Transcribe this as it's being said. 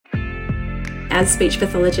as speech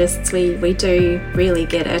pathologists, we do really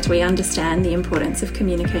get it. We understand the importance of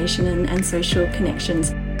communication and social connections.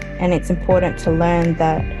 And it's important to learn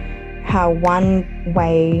that how one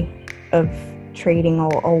way of treating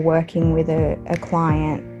or working with a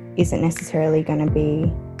client isn't necessarily going to be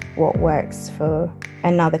what works for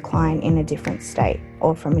another client in a different state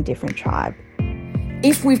or from a different tribe.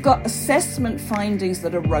 If we've got assessment findings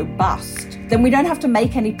that are robust, then we don't have to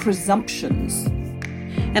make any presumptions.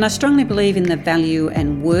 And I strongly believe in the value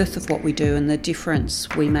and worth of what we do and the difference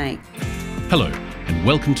we make. Hello, and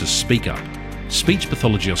welcome to Speak Up, Speech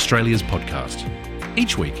Pathology Australia's podcast.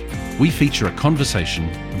 Each week, we feature a conversation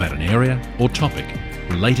about an area or topic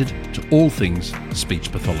related to all things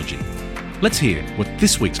speech pathology. Let's hear what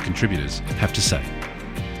this week's contributors have to say.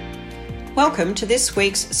 Welcome to this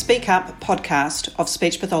week's Speak Up podcast of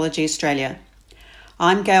Speech Pathology Australia.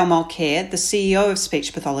 I'm Gail Mulcair, the CEO of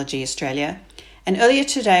Speech Pathology Australia, and earlier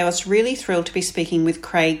today I was really thrilled to be speaking with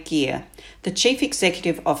Craig Gear, the Chief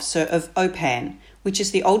Executive Officer of OPAN, which is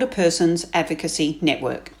the Older Persons Advocacy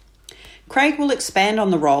Network. Craig will expand on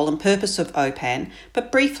the role and purpose of OPAN,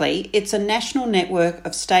 but briefly, it's a national network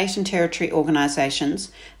of state and territory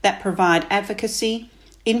organisations that provide advocacy,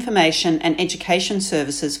 information and education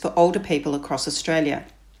services for older people across Australia.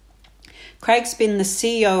 Craig's been the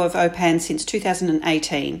CEO of OPAN since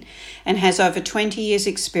 2018 and has over 20 years'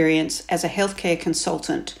 experience as a healthcare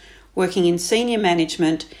consultant, working in senior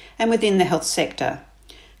management and within the health sector.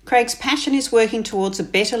 Craig's passion is working towards a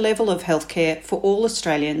better level of healthcare for all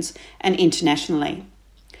Australians and internationally.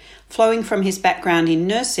 Flowing from his background in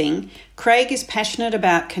nursing, Craig is passionate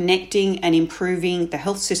about connecting and improving the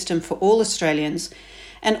health system for all Australians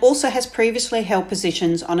and also has previously held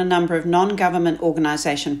positions on a number of non-government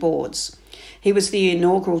organisation boards. He was the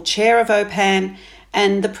inaugural chair of OPAN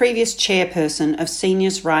and the previous chairperson of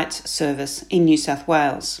Seniors' Rights Service in New South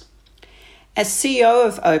Wales. As CEO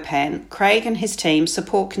of OPAN, Craig and his team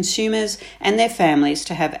support consumers and their families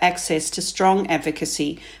to have access to strong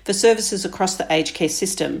advocacy for services across the aged care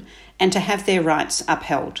system and to have their rights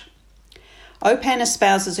upheld. OPAN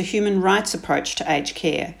espouses a human rights approach to aged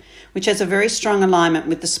care, which has a very strong alignment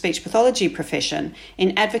with the speech pathology profession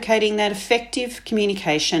in advocating that effective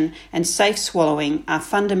communication and safe swallowing are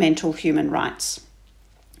fundamental human rights.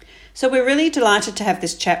 So we're really delighted to have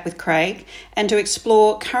this chat with Craig and to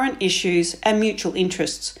explore current issues and mutual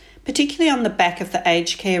interests, particularly on the back of the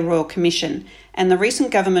Aged Care Royal Commission and the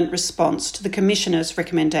recent government response to the Commissioner's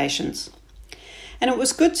recommendations. And it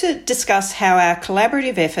was good to discuss how our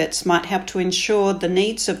collaborative efforts might help to ensure the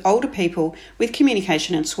needs of older people with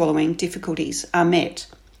communication and swallowing difficulties are met.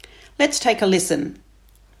 Let's take a listen.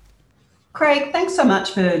 Craig, thanks so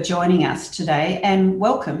much for joining us today and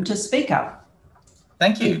welcome to Speak Up.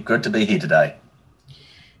 Thank you. Good to be here today.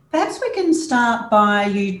 Perhaps we can start by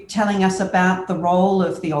you telling us about the role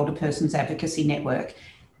of the Older Persons Advocacy Network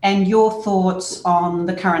and your thoughts on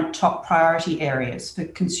the current top priority areas for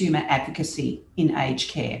consumer advocacy in aged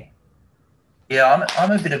care. Yeah, I'm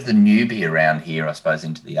a bit of the newbie around here, I suppose,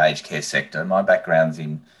 into the aged care sector. My background's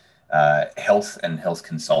in health and health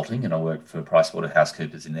consulting, and I worked for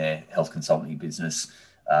PricewaterhouseCoopers in their health consulting business.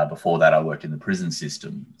 Before that, I worked in the prison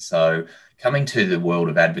system. So coming to the world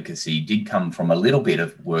of advocacy did come from a little bit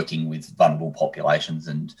of working with vulnerable populations,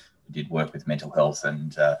 and we did work with mental health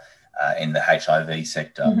and in the HIV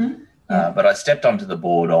sector. Mm-hmm. Yeah. But I stepped onto the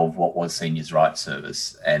board of what was Seniors' Rights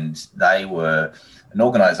Service, and they were an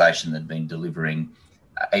organisation that had been delivering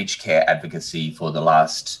aged care advocacy for the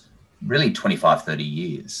last really 25, 30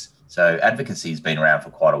 years. So advocacy has been around for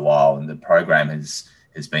quite a while, and the program has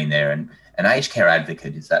been there. And an aged care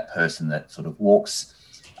advocate is that person that sort of walks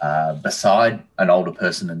beside an older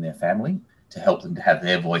person and their family to help them to have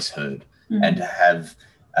their voice heard, mm-hmm. and to have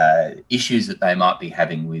issues that they might be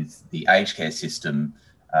having with the aged care system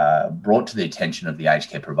brought to the attention of the aged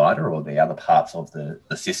care provider or the other parts of the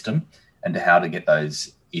system, and to how to get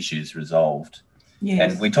those issues resolved.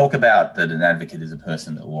 Yes. And we talk about that an advocate is a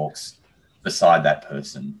person that walks beside that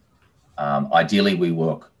person. Ideally, we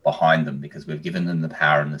work behind them because we've given them the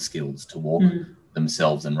power and the skills to walk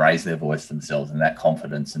themselves and raise their voice themselves, and that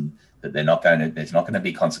confidence, and that there's not going to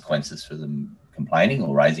be consequences for them complaining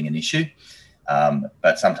or raising an issue.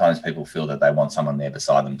 But sometimes people feel that they want someone there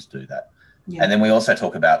beside them to do that. Yeah. And then we also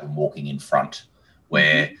talk about them walking in front,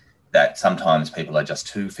 where that sometimes people are just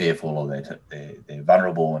too fearful, or they're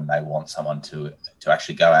vulnerable, and they want someone to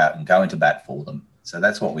actually go out and go into bat for them. So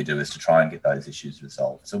that's what we do, is to try and get those issues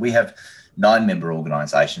resolved. So we have 9 member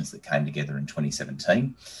organisations that came together in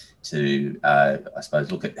 2017 to, I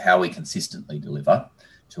suppose, look at how we consistently deliver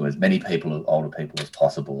to as many people, older people as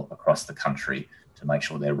possible across the country, to make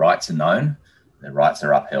sure their rights are known, their rights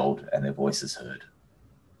are upheld and their voice is heard.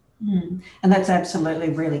 And that's absolutely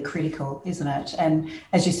really critical, isn't it? And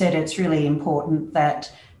as you said, it's really important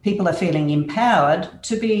that people are feeling empowered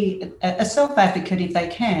to be a self-advocate if they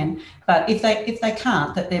can, but if they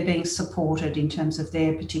can't, that they're being supported in terms of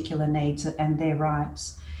their particular needs and their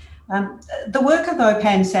rights. The work of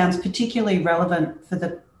OPAN sounds particularly relevant for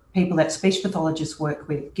the people that speech pathologists work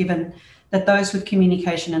with, given that those with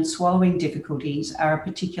communication and swallowing difficulties are a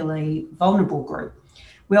particularly vulnerable group.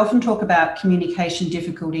 We often talk about communication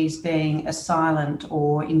difficulties being a silent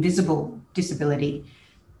or invisible disability.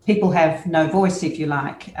 People have no voice, if you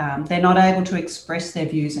like. They're not able to express their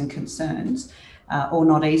views and concerns, or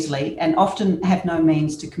not easily, and often have no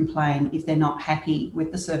means to complain if they're not happy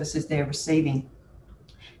with the services they're receiving.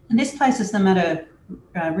 And this places them at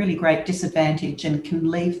a really great disadvantage and can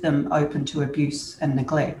leave them open to abuse and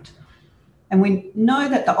neglect. And we know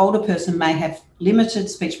that the older person may have limited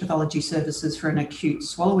speech pathology services for an acute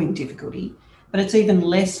swallowing difficulty, but it's even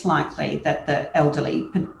less likely that the elderly,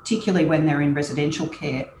 particularly when they're in residential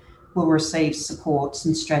care, will receive supports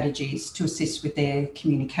and strategies to assist with their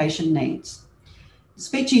communication needs.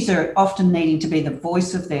 Speechies are often needing to be the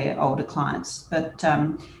voice of their older clients, but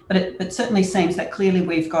it certainly seems that clearly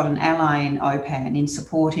we've got an ally in OPAN in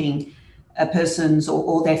supporting a person's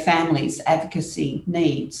or their family's advocacy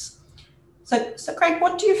needs. So Craig,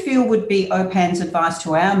 what do you feel would be OPAN's advice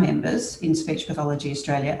to our members in Speech Pathology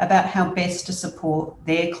Australia about how best to support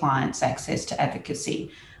their clients' access to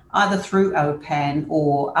advocacy, either through OPAN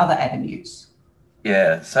or other avenues?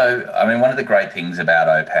 Yeah, so I mean, one of the great things about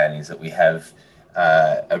OPAN is that we have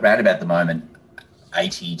around about the moment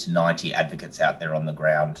 80 to 90 advocates out there on the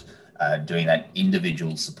ground doing that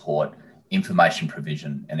individual support, information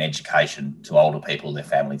provision and education to older people, their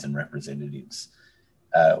families and representatives.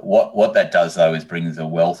 What that does, though, is brings a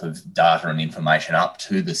wealth of data and information up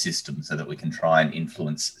to the system so that we can try and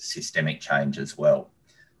influence systemic change as well.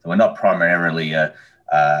 So we're not primarily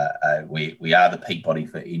we are the peak body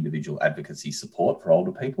for individual advocacy support for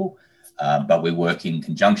older people, but we work in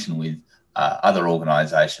conjunction with other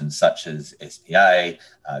organisations such as SPA,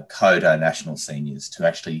 CODA, National Seniors, to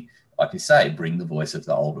actually, like you say, bring the voice of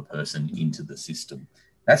the older person into the system.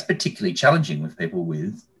 That's particularly challenging with people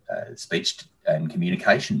with speech and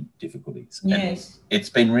communication difficulties. Yes. And it's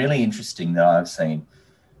been really interesting that I've seen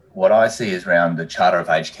what I see is around the Charter of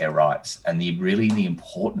Aged Care Rights and the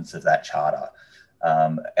importance of that charter,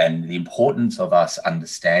 and the importance of us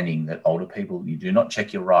understanding that older people, you do not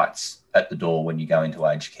check your rights at the door when you go into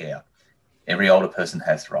aged care. Every older person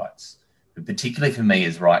has rights, but particularly for me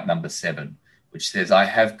is right number 7, which says I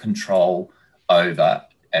have control over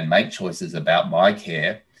and make choices about my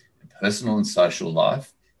care, personal and social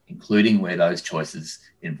life, including where those choices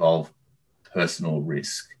involve personal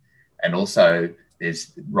risk. And also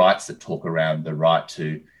there's rights that talk around the right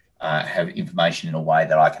to have information in a way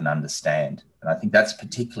that I can understand. And I think that's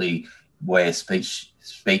particularly where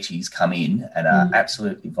speeches come in and are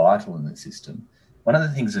absolutely vital in the system. One of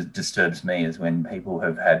the things that disturbs me is when people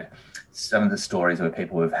have had some of the stories where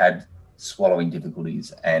people have had swallowing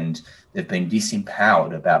difficulties and they've been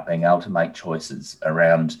disempowered about being able to make choices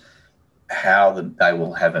around how they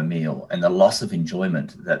will have a meal, and the loss of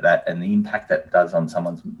enjoyment that and the impact that does on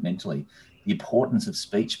someone's mentally. The importance of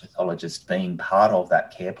speech pathologists being part of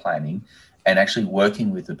that care planning and actually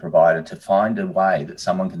working with the provider to find a way that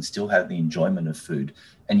someone can still have the enjoyment of food.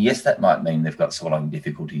 And yes, that might mean they've got swallowing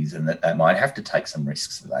difficulties and that they might have to take some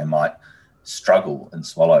risks, that they might struggle and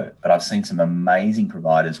swallow. But I've seen some amazing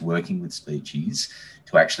providers working with speechies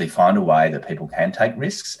to actually find a way that people can take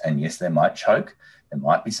risks. And yes, they might choke. There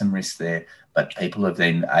might be some risks there, but people are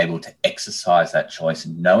then able to exercise that choice,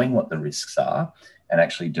 knowing what the risks are and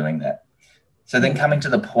actually doing that. So then coming to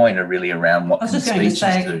the point are really around what can speeches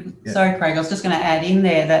do. Yeah. Sorry, Craig, I was just going to add in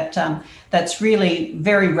there that that's really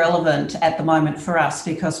very relevant at the moment for us,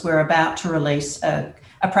 because we're about to release a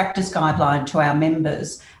practice guideline to our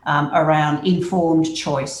members around informed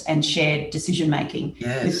choice and shared decision-making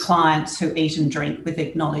with clients who eat and drink with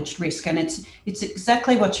acknowledged risk. And it's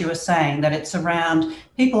exactly what you were saying, that it's around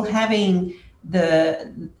people having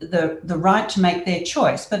the right to make their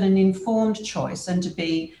choice, but an informed choice, and to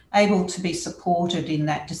be able to be supported in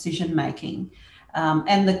that decision-making.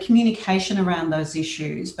 And the communication around those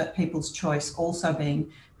issues, but people's choice also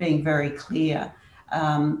being very clear.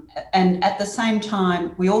 And at the same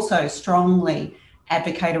time, we also strongly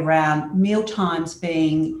advocate around meal times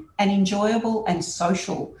being an enjoyable and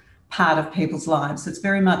social part of people's lives. It's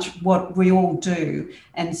very much what we all do.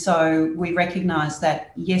 And so we recognise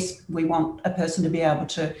that, yes, we want a person to be able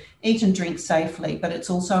to eat and drink safely, but it's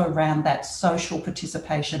also around that social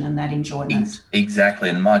participation and that enjoyment. Exactly.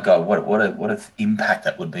 And my God, what an impact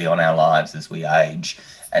that would be on our lives as we age,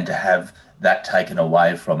 and to have that taken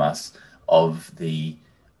away from us of the,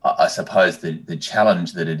 I suppose, the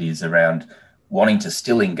challenge that it is around wanting to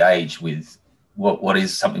still engage with what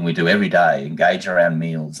is something we do every day, engage around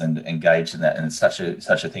meals and engage in that. And it's such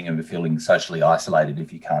a thing of feeling socially isolated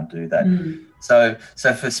if you can't do that. So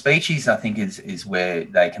for speeches, I think is where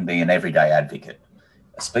they can be an everyday advocate.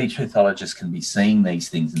 A speech pathologist can be seeing these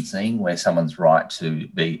things and seeing where someone's right to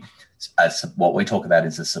be, what we talk about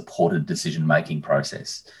is a supported decision-making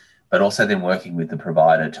process, but also then working with the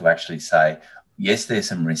provider to actually say, yes, there's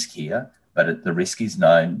some risk here, but the risk is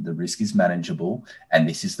known, the risk is manageable, and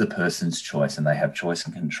this is the person's choice, and they have choice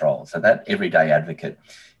and control. So that everyday advocate.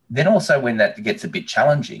 Then also when that gets a bit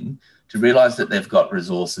challenging, to realise that they've got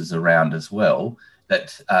resources around as well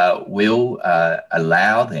that will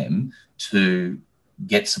allow them to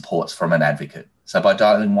get supports from an advocate. So by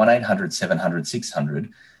dialing 1-800-700-600,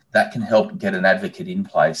 that can help get an advocate in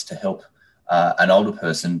place to help an older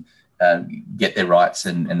person get their rights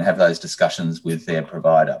and have those discussions with their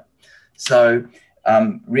provider. So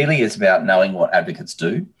really it's about knowing what advocates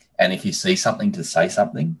do, and if you see something, to say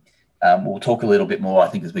something. We'll talk a little bit more, I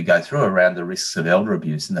think, as we go through around the risks of elder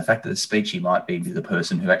abuse and the fact that the speechy might be the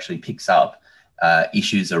person who actually picks up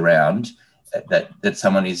issues around that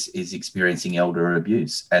someone is experiencing elder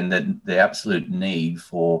abuse, and that the absolute need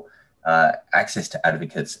for access to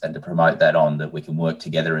advocates and to promote that on, that we can work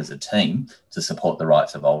together as a team to support the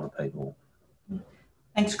rights of older people.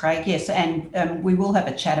 Thanks, Craig. Yes, and we will have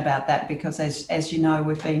a chat about that because, as you know,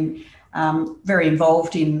 we've been very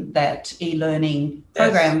involved in that e-learning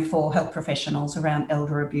program for health professionals around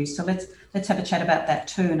elder abuse. So let's have a chat about that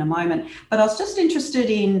too in a moment. But I was just interested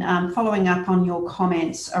in following up on your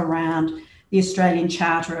comments around the Australian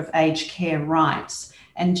Charter of Aged Care Rights.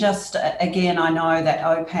 And just again, I know that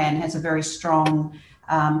OPAN has a very strong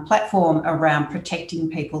platform around protecting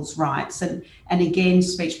people's rights. And again,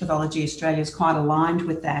 Speech Pathology Australia is quite aligned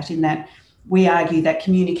with that, in that we argue that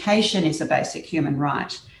communication is a basic human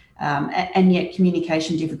right. And yet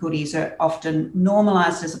communication difficulties are often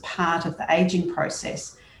normalised as a part of the ageing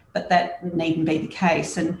process, but that needn't be the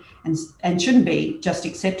case and shouldn't be just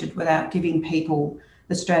accepted without giving people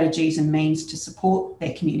the strategies and means to support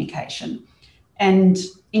their communication. And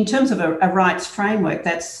in terms of a rights framework,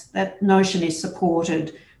 that notion is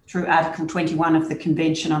supported through Article 21 of the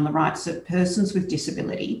Convention on the Rights of Persons with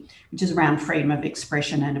Disability, which is around freedom of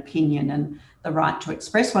expression and opinion and the right to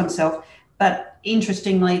express oneself. But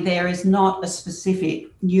interestingly, there is not a specific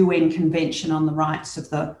UN Convention on the rights of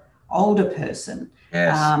the older person.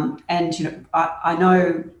 Yes. And I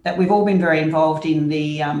know that we've all been very involved in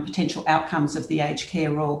the potential outcomes of the Aged Care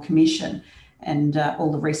Royal Commission and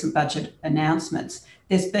all the recent budget announcements.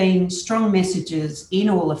 There's been strong messages in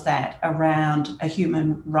all of that around a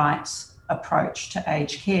human rights approach to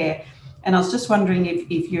aged care. And I was just wondering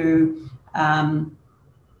if you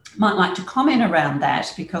might like to comment around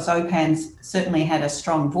that, because OPAN's certainly had a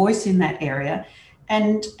strong voice in that area,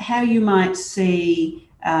 and how you might see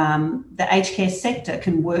the aged care sector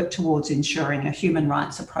can work towards ensuring a human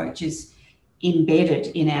rights approach is embedded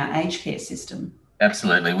in our aged care system.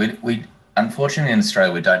 Absolutely. We unfortunately in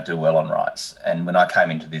Australia, we don't do well on rights. And when I came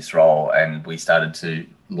into this role and we started to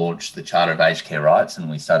launch the Charter of Aged Care Rights, and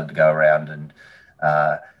we started to go around and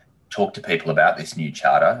talk to people about this new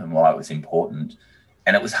charter and why it was important,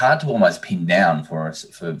 and it was hard to almost pin down for us,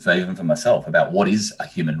 for even for myself, about what is a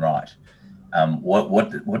human right.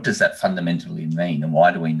 What does that fundamentally mean, and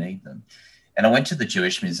why do we need them? And I went to the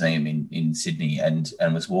Jewish Museum in Sydney and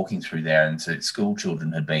was walking through there, and so school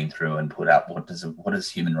children had been through and put up, what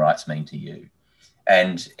does human rights mean to you?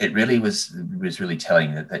 And it really was really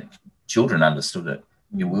telling that children understood it.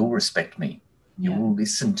 You will respect me. You will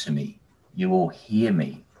listen to me. You will hear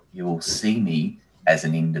me. You will see me as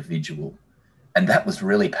an individual. And that was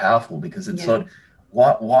really powerful, because it's thought,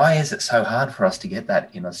 why is it so hard for us to get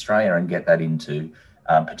that in Australia and get that into,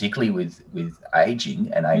 particularly with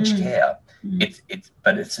ageing and aged care?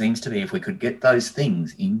 But it seems to be, if we could get those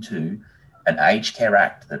things into an Aged Care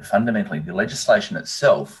Act, that fundamentally the legislation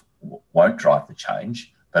itself won't drive the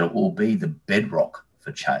change, but it will be the bedrock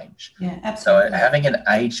for change. Yeah, absolutely. So having an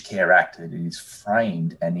Aged Care Act that is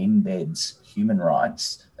framed and embeds human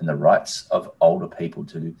rights and the rights of older people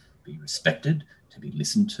to be respected, to be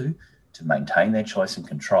listened to maintain their choice and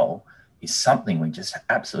control, is something we just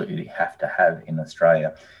absolutely have to have in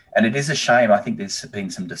Australia. And it is a shame. I think there's been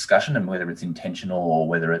some discussion, and whether it's intentional or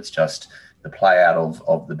whether it's just the play out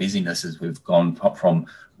of the busyness as we've gone from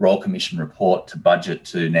Royal Commission report to budget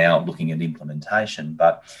to now looking at implementation.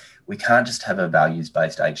 But we can't just have a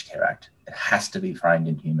values-based Aged Care Act. It has to be framed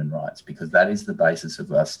in human rights, because that is the basis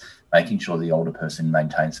of us making sure the older person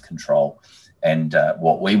maintains control and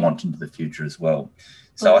what we want into the future as well.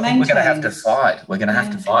 So I think we're going to have to fight. We're going to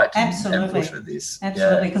have to fight and push for this.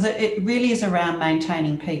 Absolutely, because it really is around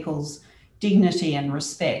maintaining people's dignity and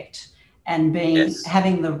respect and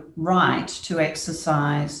having the right to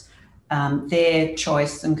exercise their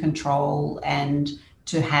choice and control and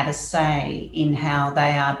to have a say in how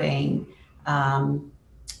they are being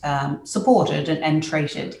supported and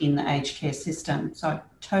treated in the aged care system. So I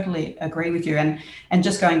totally agree with you. And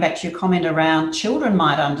just going back to your comment around children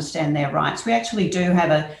might understand their rights, we actually do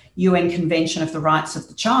have a UN Convention of the Rights of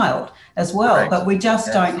the Child as well, correct, but we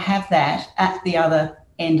just don't have that at the other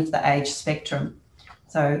end of the age spectrum.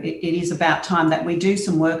 So it is about time that we do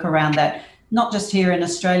some work around that, not just here in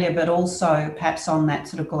Australia, but also perhaps on that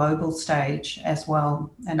sort of global stage as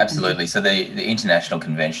well. Absolutely. So the International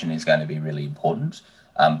Convention is going to be really important.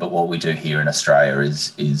 But what we do here in Australia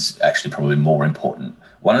is actually probably more important.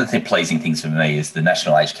 One of the pleasing things for me is the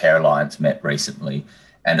National Aged Care Alliance met recently,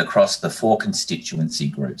 and across the 4 constituency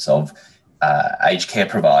groups of aged care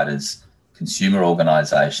providers, consumer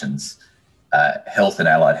organisations, health and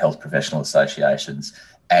allied health professional associations,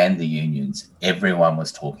 and the unions, everyone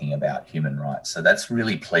was talking about human rights. So that's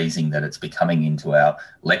really pleasing that it's becoming into our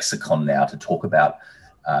lexicon now to talk about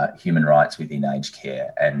human rights within aged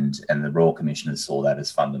care, and the Royal Commissioners saw that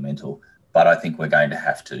as fundamental. But I think we're going to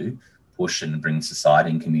have to push and bring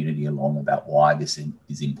society and community along about why this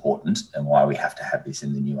is important and why we have to have this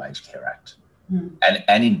in the new Aged Care Act.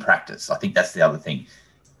 And in practice. I think that's the other thing.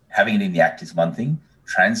 Having it in the Act is one thing,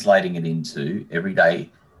 translating it into everyday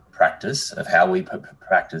practice of how we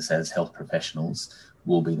practice as health professionals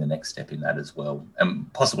will be the next step in that as well.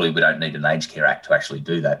 And possibly we don't need an Aged Care Act to actually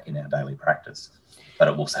do that in our daily practice, but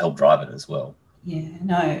it will help drive it as well. Yeah,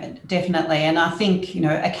 no, definitely. And I think,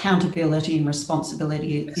 accountability and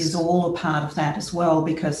responsibility is all a part of that as well,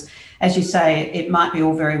 because as you say, it might be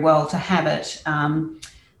all very well to have it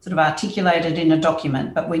sort of articulated in a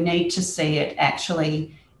document, but we need to see it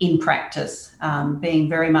actually in practice, being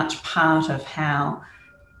very much part of how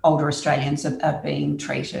older Australians are being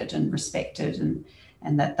treated and respected,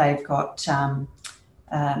 and that they've got,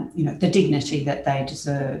 the dignity that they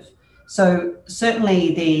deserve. So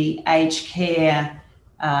certainly the Aged Care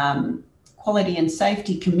Quality and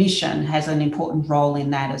Safety Commission has an important role in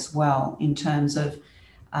that as well, in terms of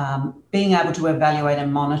being able to evaluate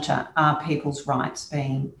and monitor, are people's rights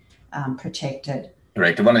being protected?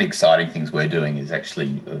 Correct. And one of the exciting things we're doing is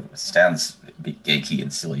actually, sounds a bit geeky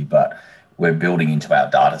and silly, but we're building into our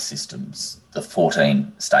data systems the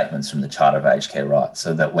 14 statements from the Charter of Aged Care Rights,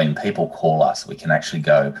 so that when people call us, we can actually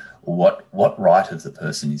go, what right of the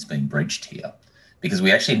person is being breached here? Because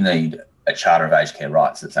we actually need a Charter of Aged Care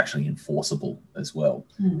Rights that's actually enforceable as well.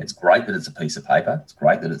 It's great that it's a piece of paper, it's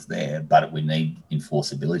great that it's there, but we need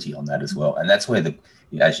enforceability on that as well. And that's where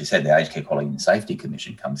as you said, the Aged Care Quality and Safety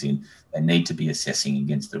Commission comes in. They need to be assessing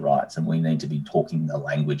against the rights, and we need to be talking the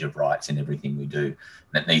language of rights in everything we do.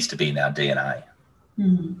 And it needs to be in our DNA.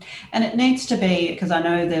 And it needs to be, because I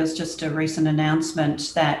know there was just a recent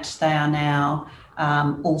announcement that they are now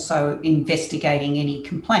also investigating any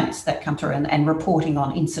complaints that come through and reporting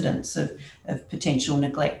on incidents of potential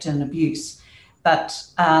neglect and abuse. But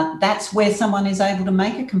that's where someone is able to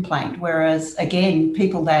make a complaint, whereas, again,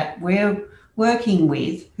 people that we're working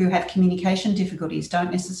with who have communication difficulties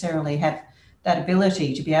don't necessarily have that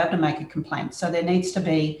ability to be able to make a complaint. So there needs to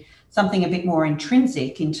be something a bit more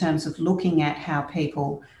intrinsic in terms of looking at how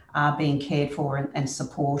people are being cared for and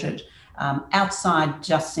supported, outside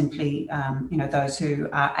just simply, those who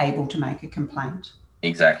are able to make a complaint.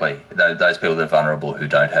 Exactly. Those people that are vulnerable who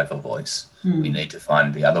don't have a voice. We need to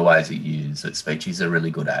find the other ways that speechies are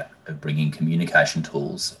really good at, of bringing communication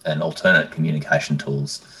tools and alternate communication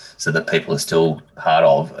tools so that people are still part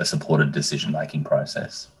of a supported decision-making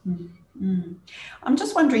process. I'm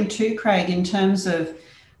just wondering too, Craig, in terms of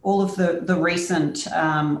all of the recent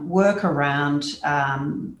work around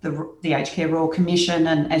the Aged Care Royal Commission,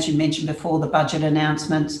 and as you mentioned before, the budget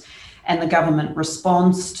announcements and the government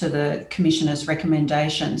response to the Commissioner's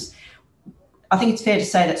recommendations, I think it's fair to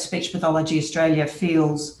say that Speech Pathology Australia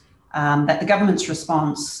feels that the government's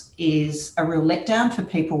response is a real letdown for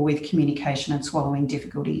people with communication and swallowing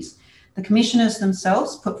difficulties. The Commissioners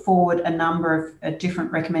themselves put forward a number of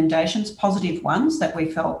different recommendations, positive ones that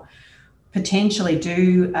we felt potentially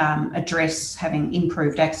do address having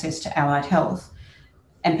improved access to allied health.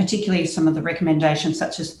 and particularly some of the recommendations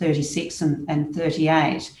such as 36 and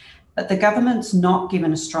 38. But the government's not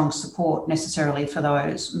given a strong support necessarily for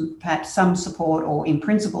those, perhaps some support or in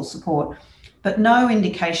principle support, but no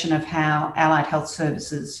indication of how allied health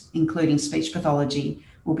services, including speech pathology,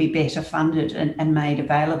 will be better funded and made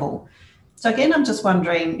available. So again, I'm just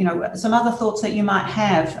wondering, some other thoughts that you might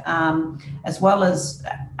have, as well as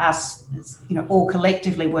us, all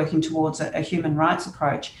collectively working towards a human rights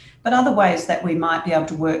approach, but other ways that we might be able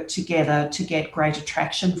to work together to get greater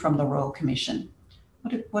traction from the Royal Commission.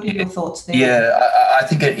 What are your thoughts there? Yeah, I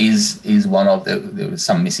think it is one of there were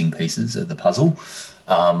some missing pieces of the puzzle.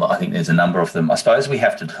 I think there's a number of them. I suppose we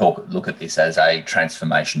have to look at this as a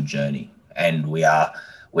transformation journey, and we are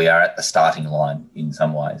at the starting line in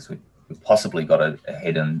some ways. We've possibly got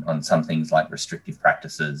ahead on some things like restrictive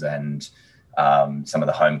practices and some of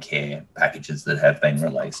the home care packages that have been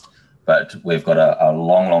released, but we've got a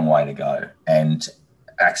long, long way to go. And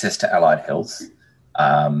access to allied health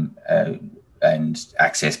and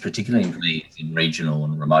access, particularly in regional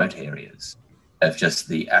and remote areas, of just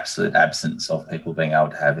the absolute absence of people being able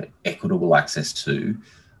to have equitable access to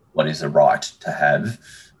what is a right to have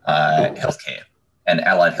healthcare and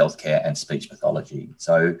allied healthcare and speech pathology.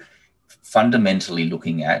 So fundamentally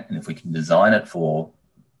looking at, and if we can design it for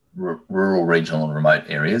rural, regional and remote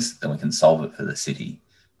areas, then we can solve it for the city.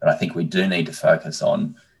 But I think we do need to focus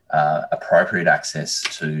on appropriate access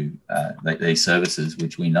to these services,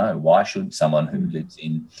 which we know. Why should someone who lives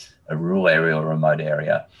in a rural area or remote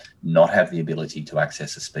area not have the ability to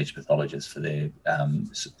access a speech pathologist for their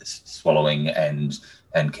swallowing and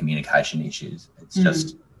communication issues? It's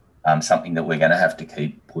just something that we're going to have to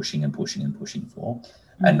keep pushing and pushing and pushing for,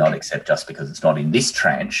 and not accept just because it's not in this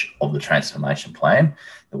tranche of the transformation plan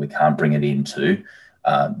that we can't bring it into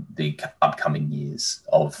the upcoming years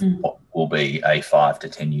of what will be a 5 to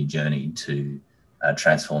 10 year journey to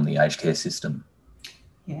transform the aged care system.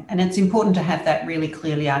 Yeah, and it's important to have that really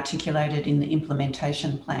clearly articulated in the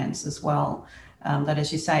implementation plans as well. That,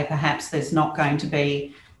 as you say, perhaps there's not going to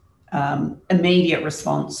be immediate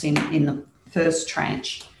response in the first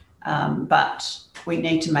tranche, but we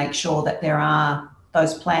need to make sure that there are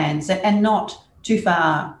those plans and not too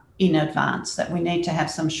far in advance, that we need to have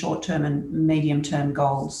some short-term and medium-term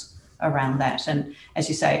goals around that. And as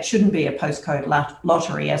you say, it shouldn't be a postcode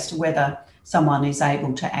lottery as to whether someone is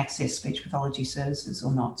able to access speech pathology services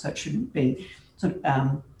or not. So it shouldn't be sort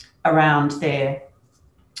of around their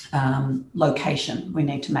location. We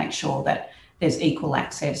need to make sure that there's equal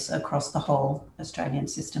access across the whole Australian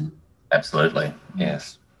system. Absolutely,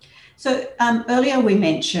 yes. So earlier we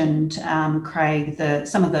mentioned, Craig,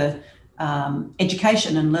 some of the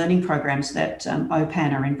education and learning programs that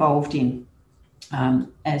OPAN are involved in.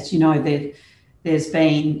 As you know, there's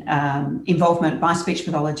been involvement by Speech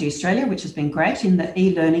Pathology Australia, which has been great, in the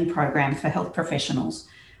e-learning program for health professionals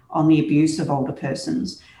on the abuse of older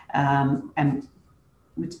persons. And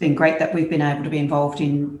it's been great that we've been able to be involved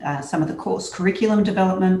in some of the course curriculum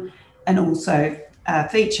development and also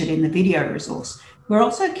featured in the video resource. We're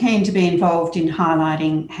also keen to be involved in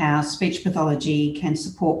highlighting how speech pathology can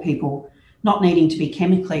support people not needing to be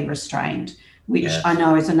chemically restrained, which I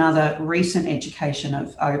know is another recent education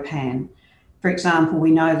of OPAN. For example, we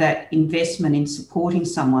know that investment in supporting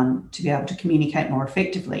someone to be able to communicate more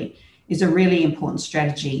effectively is a really important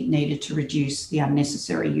strategy needed to reduce the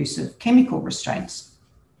unnecessary use of chemical restraints.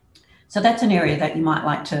 So that's an area that you might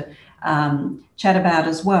like to chat about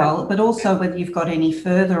as well, but also whether you've got any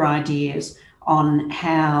further ideas on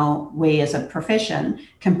how we as a profession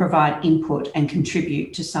can provide input and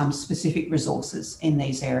contribute to some specific resources in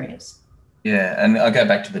these areas. Yeah, and I go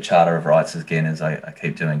back to the Charter of Rights again, as I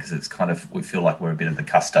keep doing, because it's kind of, we feel like we're a bit of the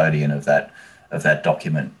custodian of that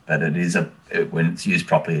document, but it is when it's used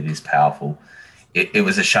properly, it is powerful. It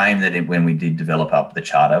was a shame that when we did develop up the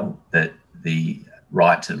Charter, that the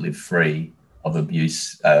right to live free of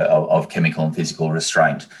abuse, of chemical and physical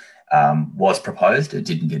restraint was proposed. It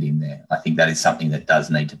didn't get in there. I think that is something that does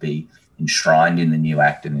need to be enshrined in the new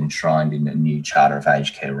Act and enshrined in the new Charter of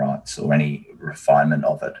Aged Care Rights, or any refinement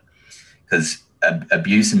of it, because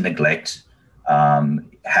abuse and neglect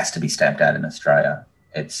has to be stamped out in Australia.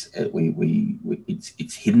 It's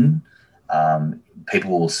hidden.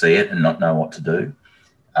 People will see it and not know what to do.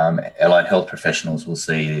 Allied health professionals will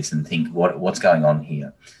see this and think, what's going on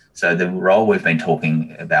here? So the role we've been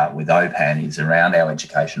talking about with OPAN is around our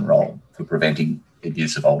education role for preventing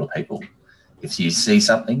abuse of older people. If you see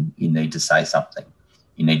something, you need to say something.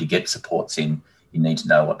 You need to get supports in. You need to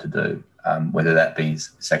know what to do, whether that be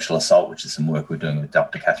sexual assault, which is some work we're doing with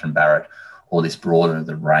Dr. Catherine Barrett, or this broader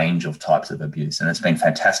the range of types of abuse. And it's been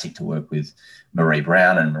fantastic to work with Marie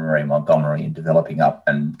Brown and Marie Montgomery in developing up,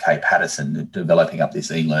 and Kay Patterson developing up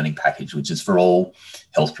this e-learning package, which is for all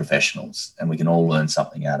health professionals, and we can all learn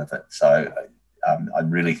something out of it. So I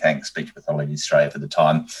really thank Speech Pathology Australia for the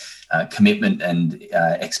time, commitment and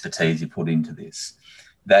expertise you put into this.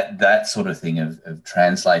 That sort of thing of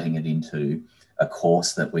translating it into a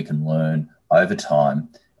course that we can learn over time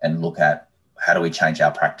and look at how do we change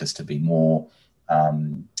our practice to be more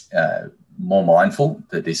mindful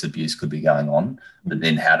that this abuse could be going on, but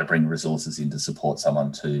then how to bring resources in to support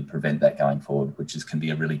someone to prevent that going forward, which can be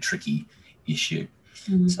a really tricky issue.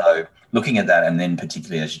 Mm-hmm. So looking at that, and then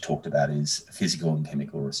particularly as you talked about, is physical and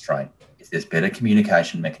chemical restraint. If there's better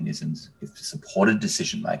communication mechanisms, if supported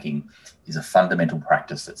decision-making is a fundamental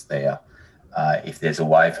practice that's there, if there's a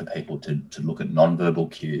way for people to look at non-verbal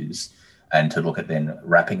cues and to look at then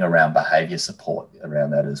wrapping around behaviour support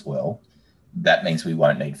around that as well, that means we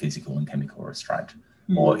won't need physical and chemical restraint.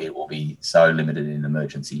 Or it will be so limited in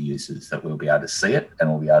emergency uses that we'll be able to see it and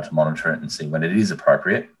we'll be able to monitor it and see when it is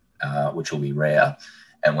appropriate, which will be rare,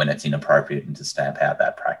 and when it's inappropriate, and to stamp out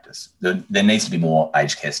that practice. There needs to be more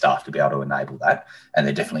aged care staff to be able to enable that, and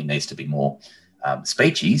there definitely needs to be more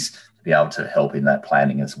speechies to be able to help in that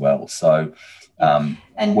planning as well. So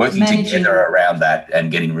and working together around that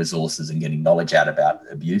and getting resources and getting knowledge out about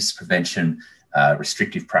abuse prevention,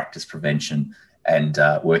 restrictive practice prevention, and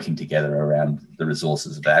working together around the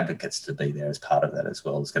resources of advocates to be there as part of that as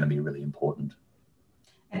well is going to be really important.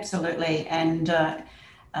 Absolutely. And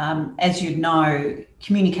as you know,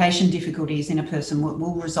 communication difficulties in a person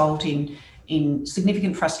will result in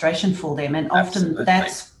significant frustration for them, and often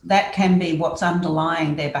that can be what's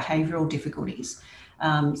underlying their behavioural difficulties.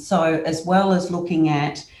 So as well as looking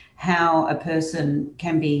at how a person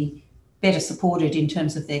can be better supported in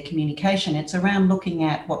terms of their communication, it's around looking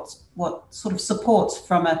at what sort of supports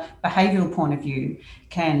from a behavioural point of view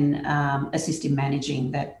can assist in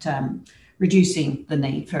managing that, reducing the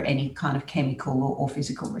need for any kind of chemical or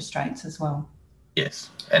physical restraints as well. Yes,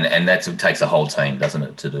 and it takes a whole team, doesn't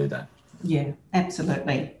it, to do that? Yeah,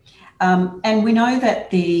 absolutely. And we know that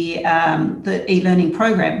the e-learning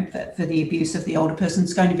program for the abuse of the older person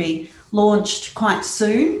is going to be launched quite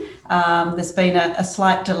soon. There's been a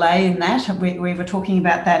slight delay in that. We were talking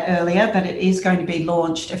about that earlier, but it is going to be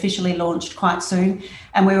officially launched quite soon.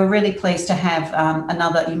 And we were really pleased to have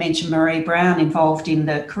you mentioned Marie Brown involved in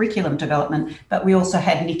the curriculum development, but we also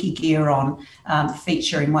had Nikki Gear on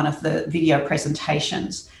featuring one of the video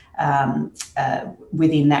presentations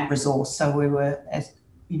within that resource. So we were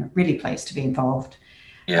really pleased to be involved.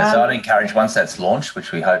 Yeah, so I'd encourage, once that's launched,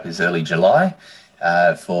 which we hope is early July,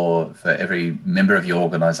 for every member of your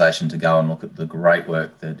organisation to go and look at the great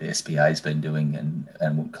work that SPA has been doing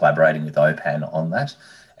and collaborating with OPAN on that,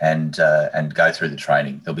 and go through the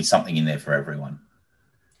training. There'll be something in there for everyone.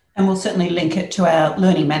 And we'll certainly link it to our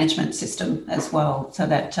learning management system as well, so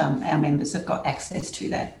that our members have got access to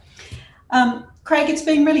that. Craig, it's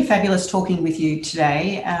been really fabulous talking with you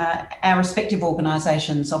today. Our respective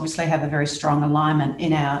organisations obviously have a very strong alignment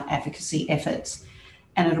in our advocacy efforts,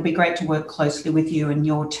 and it'll be great to work closely with you and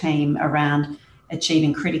your team around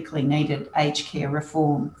achieving critically needed aged care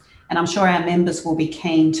reform. And I'm sure our members will be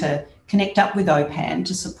keen to connect up with OPAN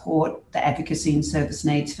to support the advocacy and service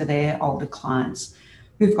needs for their older clients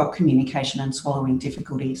who've got communication and swallowing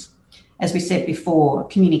difficulties. As we said before,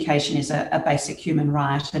 communication is a basic human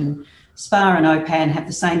right, and SPA and OPAN have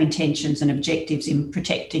the same intentions and objectives in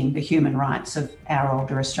protecting the human rights of our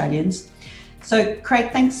older Australians. So,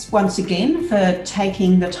 Craig, thanks once again for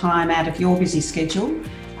taking the time out of your busy schedule.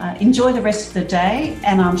 Enjoy the rest of the day,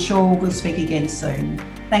 and I'm sure we'll speak again soon.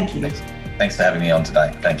 Thank you. Thanks for having me on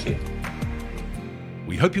today. Thank you.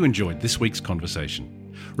 We hope you enjoyed this week's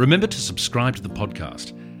conversation. Remember to subscribe to the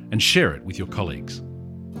podcast and share it with your colleagues.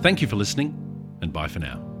 Thank you for listening, and bye for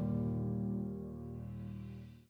now.